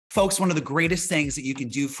Folks, one of the greatest things that you can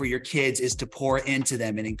do for your kids is to pour into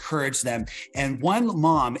them and encourage them. And one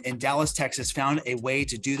mom in Dallas, Texas, found a way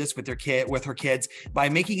to do this with her kids by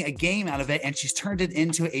making a game out of it. And she's turned it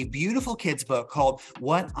into a beautiful kids book called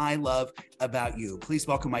What I Love About You. Please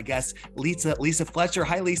welcome my guest, Lisa Fletcher.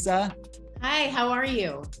 Hi, Lisa. Hi, how are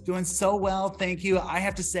you? Doing so well, thank you. I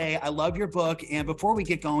have to say, I love your book. And before we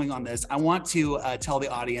get going on this, I want to tell the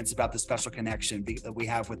audience about the special connection that we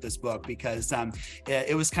have with this book, because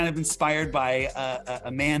it was kind of inspired by a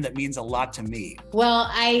man that means a lot to me. Well,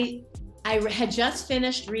 I had just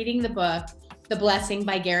finished reading the book, The Blessing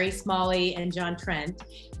by Gary Smalley and John Trent.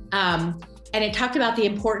 And it talked about the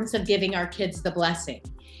importance of giving our kids the blessing.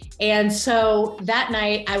 And so that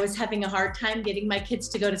night I was having a hard time getting my kids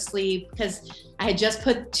to go to sleep because I had just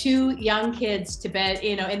put two young kids to bed,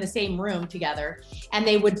 in the same room together, and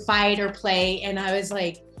they would fight or play. And I was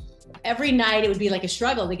like, every night it would be like a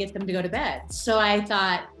struggle to get them to go to bed. So I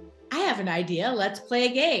thought, I have an idea, let's play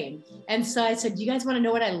a game. And so I said, you guys want to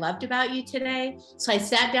know what I loved about you today? So I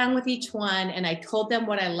sat down with each one and I told them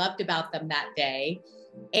what I loved about them that day.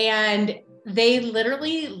 And they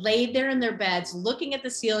literally laid there in their beds, looking at the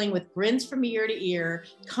ceiling with grins from ear to ear,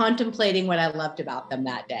 contemplating what I loved about them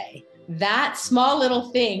that day. That small little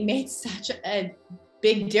thing made such a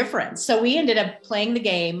big difference. So we ended up playing the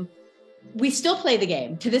game. We still play the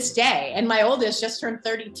game to this day. And my oldest just turned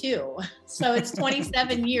 32. So it's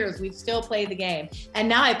 27 years, we still play the game. And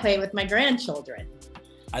now I play with my grandchildren.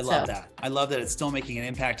 I love that. I love that it's still making an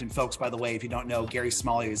impact. And folks, by the way, if you don't know, Gary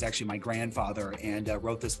Smalley is actually my grandfather and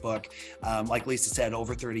wrote this book, like Lisa said,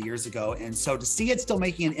 over 30 years ago. And so to see it still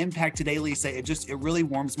making an impact today, Lisa, it really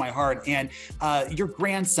warms my heart. And your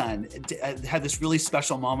grandson had this really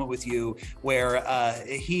special moment with you where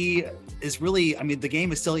he is really, the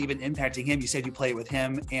game is still even impacting him. You said you play it with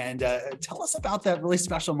him, and tell us about that really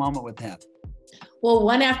special moment with him. Well,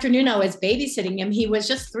 one afternoon I was babysitting him. He was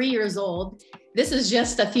just 3 years old. This is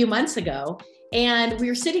just a few months ago. And we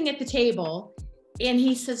were sitting at the table and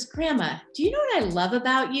he says, Grandma, do you know what I love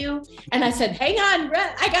about you? And I said, hang on,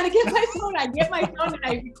 I got to get my phone. I get my phone and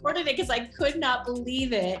I recorded it because I could not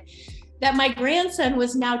believe it that my grandson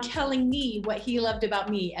was now telling me what he loved about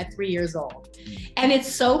me at 3 years old. And it's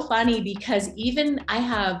so funny because even I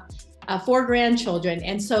have 4 grandchildren.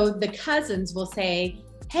 And so the cousins will say,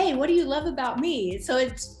 hey, what do you love about me? So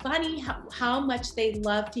it's funny how much they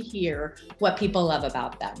love to hear what people love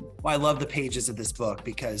about them. Well, I love the pages of this book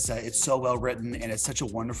because it's so well written and it's such a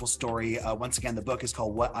wonderful story. Once again, the book is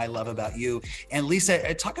called What I Love About You. And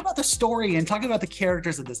Lisa, talk about the story and talk about the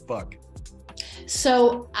characters of this book.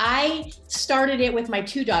 So I started it with my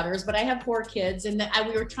 2 daughters, but I have 4 kids, and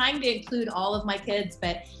we were trying to include all of my kids,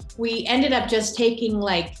 but we ended up just taking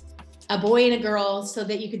like a boy and a girl so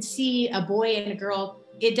that you could see a boy and a girl.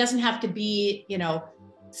 It doesn't have to be,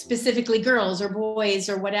 specifically girls or boys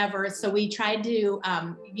or whatever. So we tried to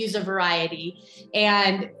use a variety.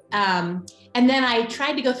 And then I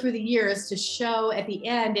tried to go through the years to show at the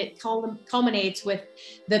end, it culminates with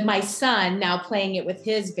my son now playing it with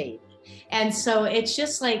his baby. And so it's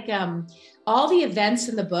just like all the events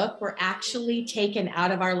in the book were actually taken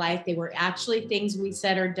out of our life. They were actually things we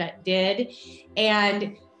said or did.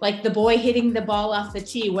 And like the boy hitting the ball off the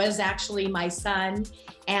tee was actually my son.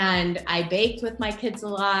 And I baked with my kids a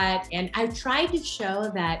lot. And I tried to show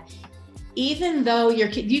that even though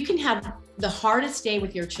you can have the hardest day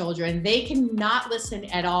with your children, they can not listen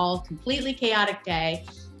at all, completely chaotic day,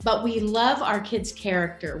 but we love our kids'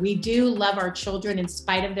 character. We do love our children in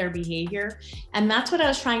spite of their behavior. And that's what I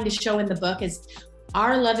was trying to show in the book is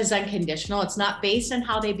our love is unconditional. It's not based on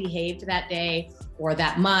how they behaved that day or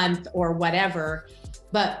that month or whatever,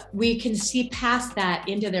 but we can see past that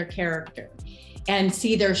into their character and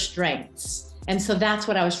see their strengths. And so that's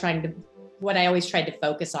what I always tried to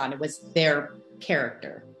focus on. It was their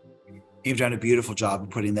character. You've done a beautiful job of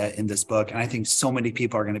putting that in this book. And I think so many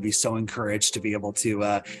people are going to be so encouraged to be able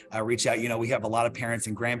to reach out. We have a lot of parents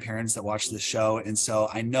and grandparents that watch this show. And so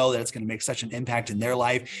I know that it's going to make such an impact in their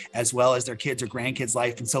life as well as their kids or grandkids'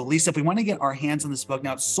 life. And so Lisa, if we want to get our hands on this book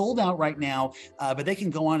now, it's sold out right now, but they can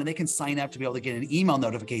go on and they can sign up to be able to get an email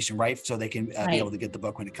notification, right? So they can be able to get the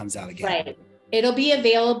book when it comes out again. Right. It'll be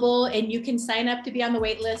available and you can sign up to be on the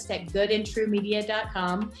wait list at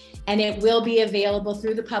goodandtruemedia.com, and it will be available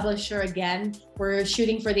through the publisher again. We're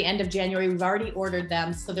shooting for the end of January. We've already ordered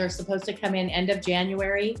them, so they're supposed to come in end of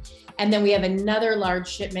January. And then we have another large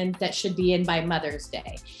shipment that should be in by Mother's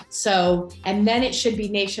Day. So, and then it should be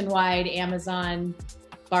nationwide, Amazon,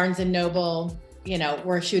 Barnes & Noble,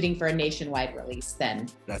 we're shooting for a nationwide release then.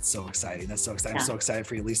 That's so exciting. That's so exciting. Yeah. I'm so excited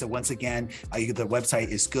for you, Lisa. Once again, the website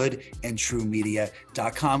is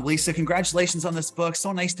goodandtruemedia.com. Lisa, congratulations on this book.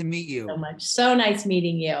 So nice to meet you. So much. So nice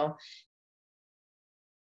meeting you.